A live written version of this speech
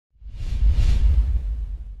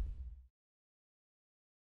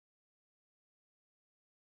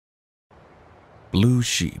blue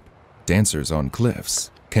sheep, dancers on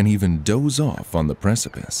cliffs, can even doze off on the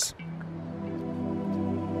precipice.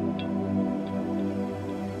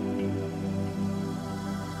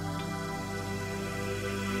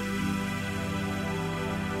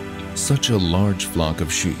 Such a large flock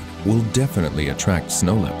of sheep will definitely attract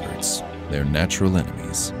snow leopards, their natural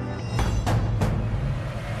enemies.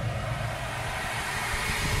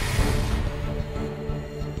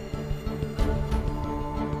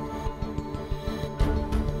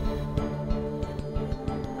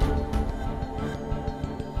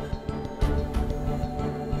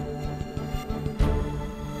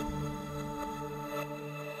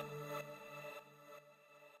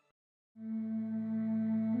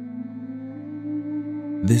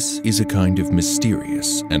 This is a kind of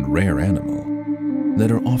mysterious and rare animal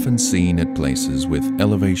that are often seen at places with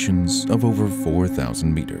elevations of over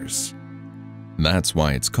 4,000 meters. That's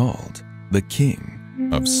why it's called the King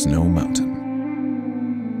of Snow Mountain.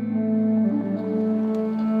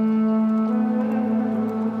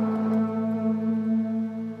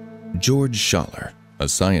 George Schaller, a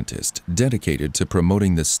scientist dedicated to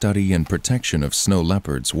promoting the study and protection of snow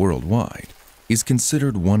leopards worldwide, is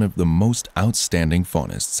considered one of the most outstanding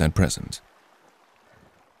faunists at present.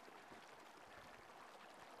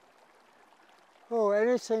 Oh,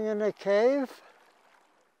 anything in a cave?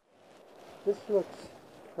 This looks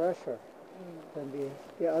fresher than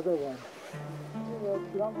the other one.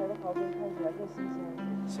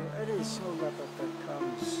 So any snow leopard that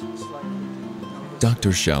comes is likely to...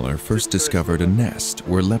 Dr. Schaller first discovered a nest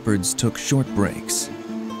where leopards took short breaks,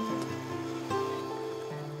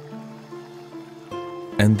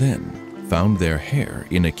 and then found their hair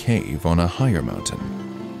in a cave on a higher mountain.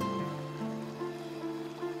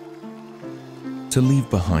 To leave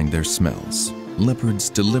behind their smells,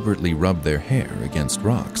 leopards deliberately rub their hair against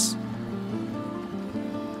rocks.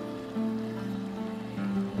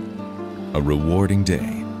 A rewarding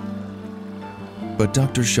day. But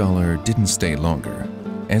Dr. Schaller didn't stay longer,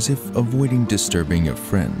 as if avoiding disturbing a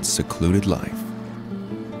friend's secluded life.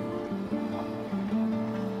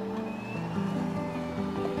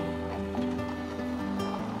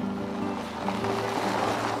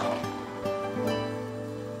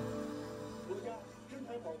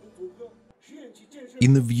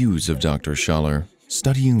 In the views of Dr. Schaller,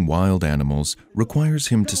 studying wild animals requires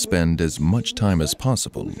him to spend as much time as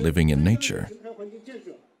possible living in nature.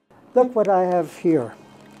 Look what I have here.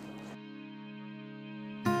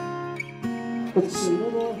 It's a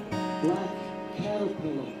little black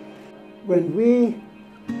caterpillar. When we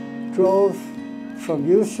drove from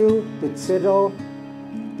Yushu to Tsidol,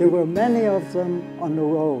 there were many of them on the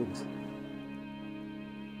road.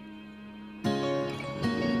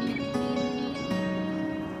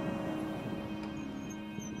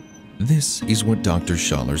 This is what Dr.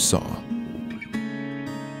 Schaller saw.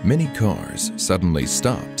 Many cars suddenly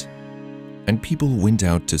stopped, and people went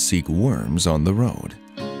out to seek worms on the road.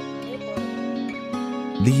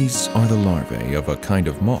 These are the larvae of a kind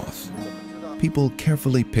of moth. People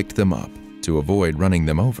carefully picked them up to avoid running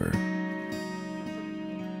them over.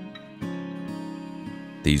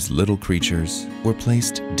 These little creatures were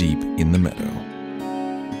placed deep in the meadow.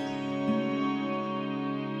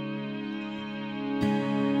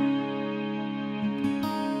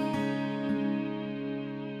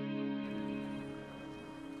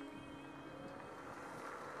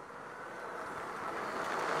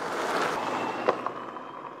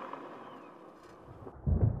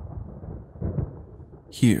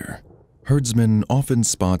 Here, herdsmen often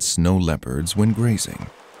spot snow leopards when grazing,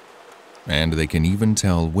 and they can even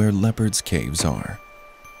tell where leopards' caves are.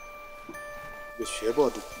 Let's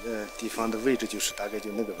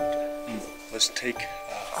take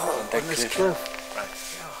on this cliff. Right.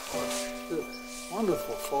 Yeah.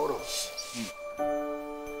 Wonderful photos.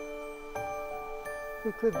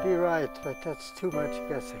 We could be right, but that's too much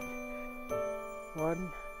guessing.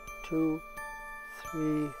 1, 2,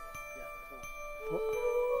 3, 4.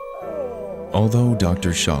 Although Dr.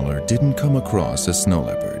 Schaller didn't come across a snow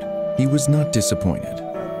leopard, he was not disappointed.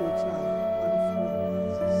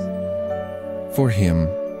 For him,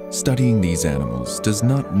 studying these animals does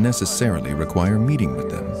not necessarily require meeting with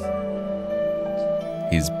them.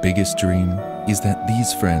 His biggest dream is that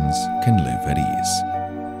these friends can live at ease.